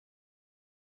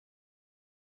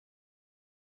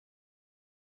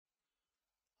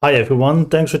Hi everyone,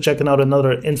 thanks for checking out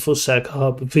another InfoSec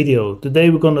Hub video. Today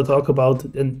we're going to talk about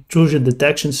intrusion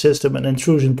detection system and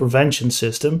intrusion prevention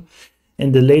system.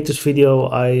 In the latest video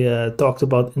I talked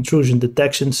about intrusion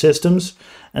detection systems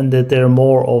and that they're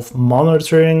more of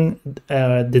monitoring,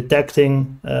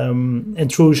 detecting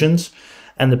intrusions.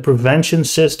 And the prevention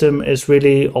system is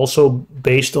really also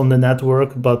based on the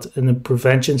network, but the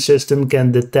prevention system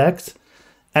can detect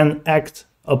and act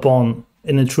upon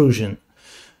an intrusion.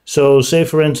 So say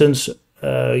for instance,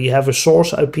 you have a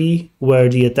source IP where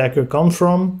the attacker comes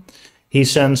from. He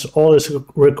sends all his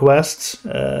requests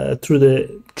through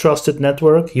the trusted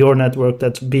network, your network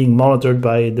that's being monitored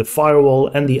by the firewall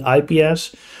and the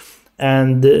IPS.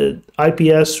 And the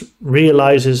IPS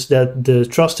realizes that the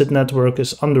trusted network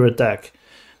is under attack.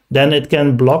 Then it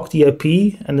can block the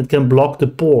IP and it can block the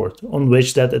port on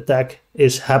which that attack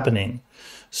is happening.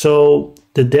 So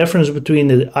the difference between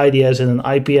the IDS and an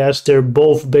IPS, they're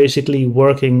both basically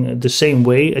working the same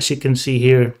way. As you can see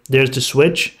here, there's the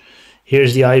switch,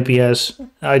 here's the IDS,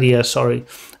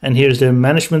 and here's the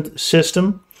management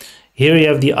system. Here you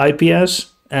have the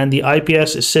IPS, and the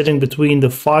IPS is sitting between the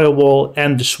firewall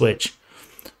and the switch.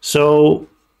 So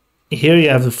here you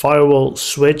have the firewall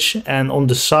switch, and on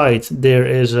the side there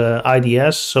is a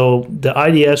IDS. So the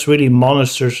IDS really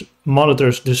monitors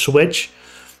the switch.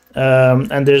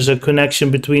 And there's a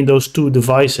connection between those two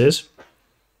devices.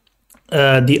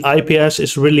 The IPS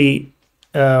is really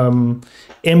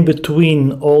in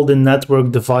between all the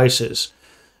network devices.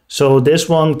 So this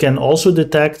one can also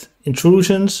detect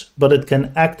intrusions, but it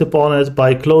can act upon it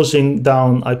by closing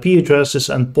down IP addresses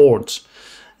and ports.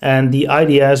 And the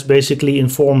IDS basically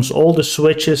informs all the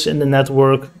switches in the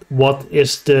network what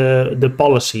is the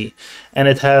policy. And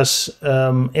it has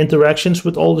interactions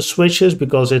with all the switches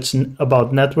because it's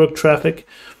about network traffic.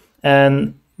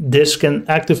 And this can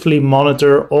actively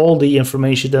monitor all the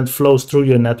information that flows through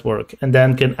your network and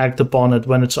then can act upon it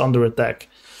when it's under attack.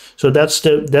 So that's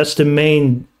the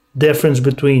main difference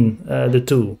between the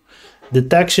two.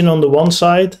 Detection on the one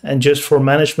side, and just for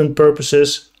management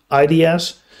purposes,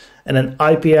 IDS. And an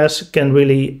IPS can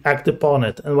really act upon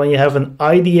it. And when you have an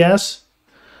IDS,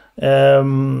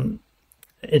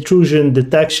 intrusion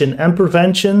detection and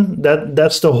prevention,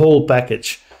 that's the whole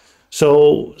package.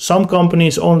 So some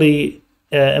companies only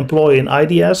employ an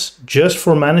IDS just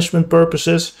for management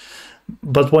purposes.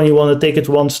 But when you want to take it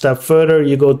one step further,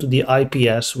 you go to the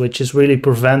IPS, which is really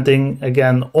preventing,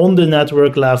 again, on the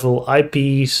network level,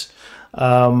 IPs,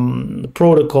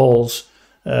 protocols,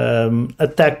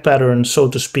 attack patterns, so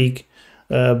to speak,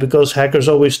 because hackers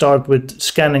always start with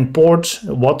scanning ports,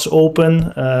 what's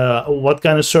open, what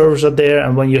kind of servers are there,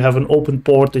 and when you have an open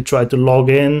port, they try to log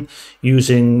in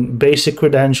using basic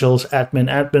credentials,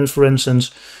 admin, for instance,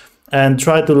 and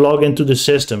try to log into the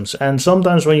systems. And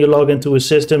sometimes when you log into a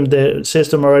system, the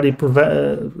system already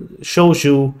shows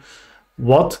you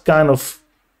what kind of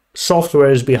software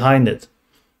is behind it.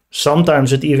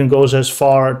 Sometimes it even goes as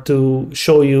far to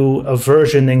show you a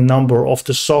versioning number of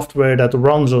the software that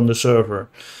runs on the server.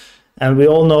 And we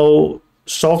all know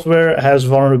software has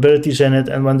vulnerabilities in it,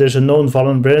 and when there's a known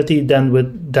vulnerability, then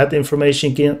with that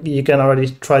information you can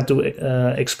already try to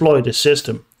exploit the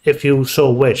system if you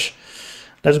so wish.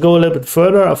 Let's go a little bit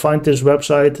further. I find this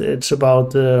website, it's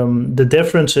about the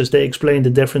differences. They explain the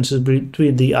differences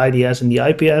between the IDS and the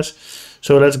IPS.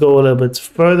 So let's go a little bit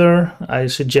further. I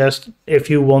suggest if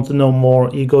you want to know more,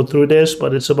 you go through this,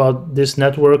 but it's about this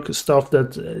network stuff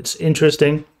that it's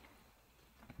interesting.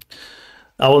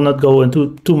 I will not go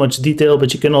into too much detail,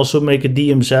 but you can also make a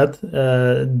DMZ,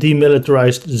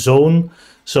 demilitarized zone.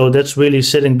 So that's really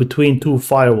sitting between two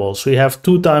firewalls. So you have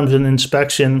 2 times an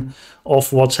inspection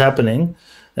of what's happening.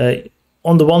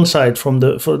 On the one side for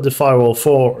the firewall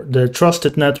for the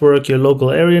trusted network, your local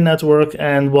area network,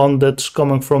 and one that's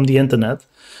coming from the internet.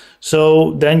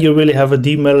 So then you really have a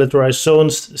demilitarized zone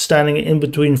standing in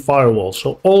between firewalls.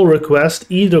 So all requests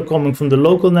either coming from the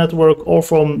local network or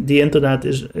from the internet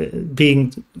is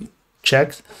being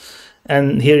checked.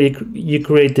 And here you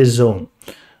create this zone.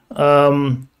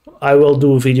 I will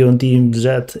do a video on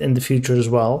DMZ in the future as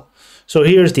well. So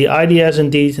here's the IDS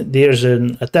indeed. There's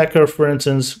an attacker, for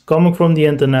instance, coming from the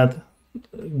internet,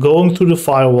 going through the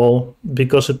firewall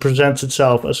because it presents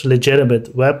itself as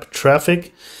legitimate web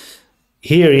traffic.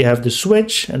 Here you have the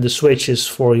switch, and the switch is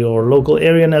for your local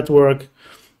area network.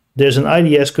 There's an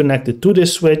IDS connected to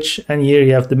this switch, and here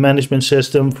you have the management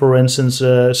system. For instance,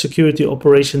 Security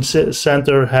Operations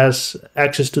Center has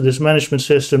access to this management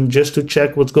system just to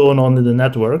check what's going on in the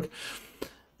network.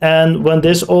 And when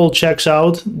this all checks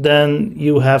out, then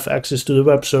you have access to the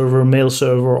web server, mail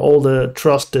server, all the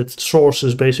trusted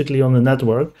sources basically on the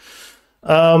network.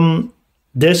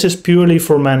 This is purely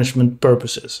for management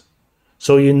purposes.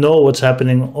 So you know what's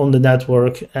happening on the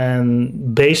network,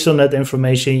 and based on that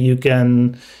information, you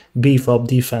can beef up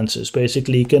defenses.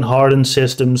 Basically, you can harden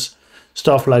systems,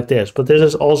 stuff like this. But this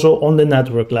is also on the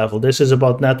network level. This is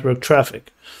about network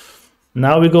traffic.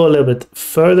 Now we go a little bit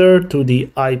further to the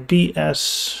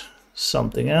IPS,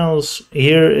 something else.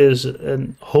 Here is a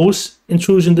host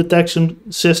intrusion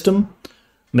detection system.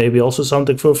 Maybe also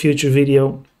something for a future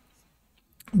video.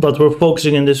 But we're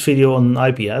focusing in this video on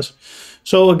IPS.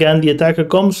 So again, the attacker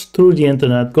comes through the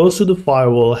internet, goes to the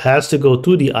firewall, has to go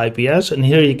to the IPS. And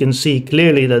here you can see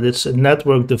clearly that it's a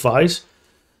network device.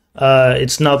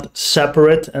 It's not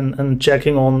separate and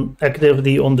checking on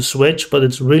activity on the switch, but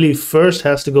it's really first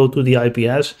has to go to the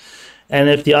IPS. And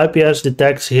if the IPS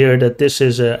detects here that this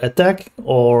is an attack,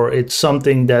 or it's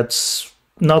something that's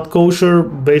not kosher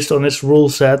based on its rule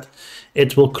set,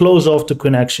 it will close off the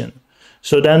connection.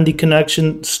 So then the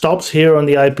connection stops here on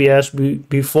the IPS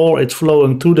before it's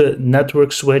flowing to the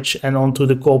network switch and onto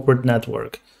the corporate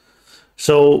network.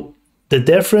 So the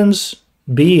difference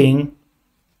being,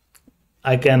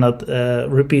 I cannot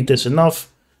repeat this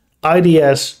enough,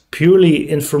 IDS purely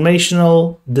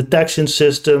informational detection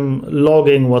system,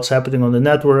 logging what's happening on the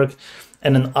network,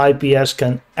 and an IPS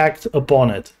can act upon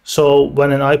it. So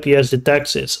when an IPS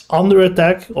detects it's under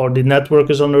attack, or the network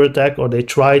is under attack, or they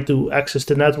try to access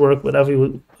the network, whatever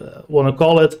you want to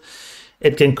call it,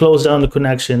 it can close down the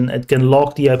connection, it can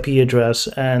lock the IP address,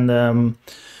 and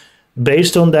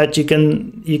based on that you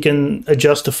can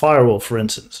adjust the firewall, for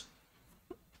instance.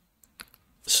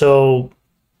 So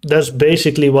that's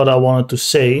basically what I wanted to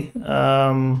say.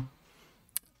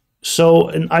 So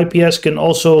an IPS can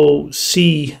also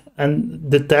see and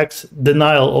detect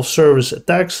denial of service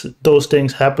attacks. Those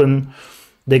things happen.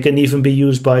 They can even be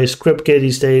used by script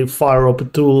kiddies. They fire up a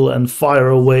tool and fire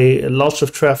away lots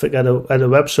of traffic at a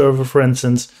web server, for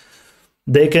instance.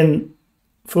 They can,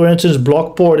 for instance,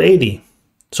 block port 80.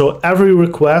 So every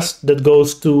request that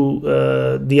goes to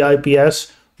the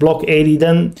IPS, block 80,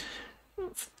 then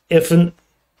if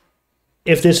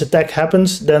this attack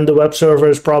happens, then the web server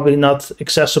is probably not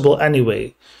accessible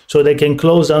anyway. So they can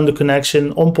close down the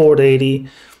connection on port 80,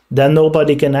 then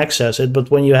nobody can access it. But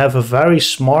when you have a very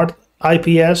smart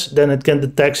IPS, then it can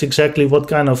detect exactly what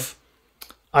kind of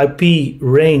IP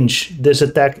range this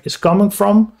attack is coming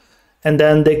from. And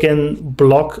then they can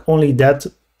block only that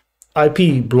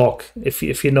IP block, if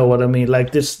you know what I mean.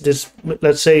 Like this,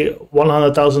 let's say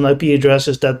 100,000 IP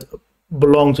addresses that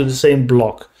belong to the same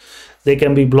block. They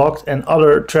can be blocked and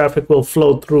other traffic will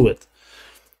flow through it.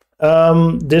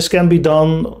 This can be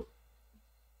done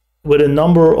with a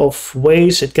number of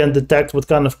ways. It can detect what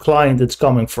kind of client it's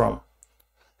coming from.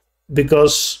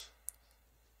 Because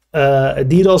a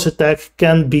DDoS attack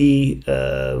can be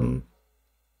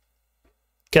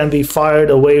fired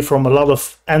away from a lot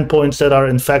of endpoints that are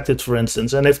infected, for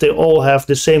instance. And if they all have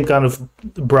the same kind of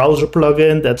browser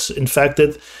plugin that's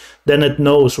infected, then it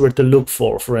knows where to look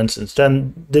for instance.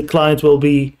 Then the client will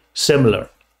be similar,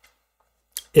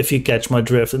 if you catch my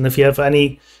drift. And if you have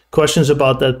any questions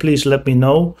about that, please let me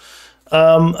know.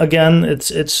 Again,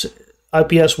 it's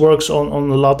IPS works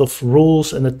on a lot of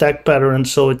rules and attack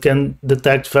patterns, so it can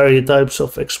detect various types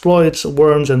of exploits,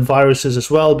 worms and viruses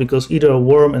as well, because either a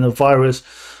worm and a virus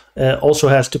also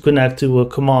has to connect to a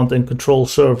command and control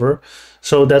server.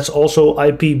 So that's also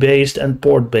IP based and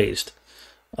port based.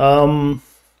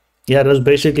 Yeah, that's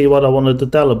basically what I wanted to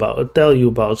tell you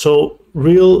about. So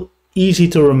real easy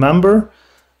to remember.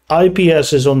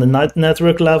 IPS is on the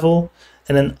network level,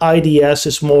 and then IDS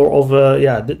is more of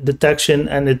a detection,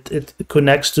 and it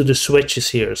connects to the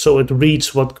switches here. So it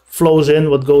reads what flows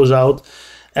in, what goes out,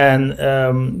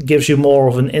 and gives you more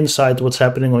of an insight what's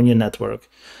happening on your network.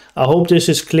 I hope this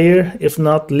is clear. If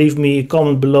not, leave me a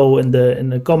comment below in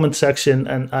the comment section,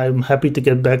 and I'm happy to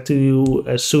get back to you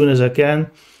as soon as I can.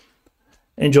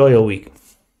 Enjoy your week.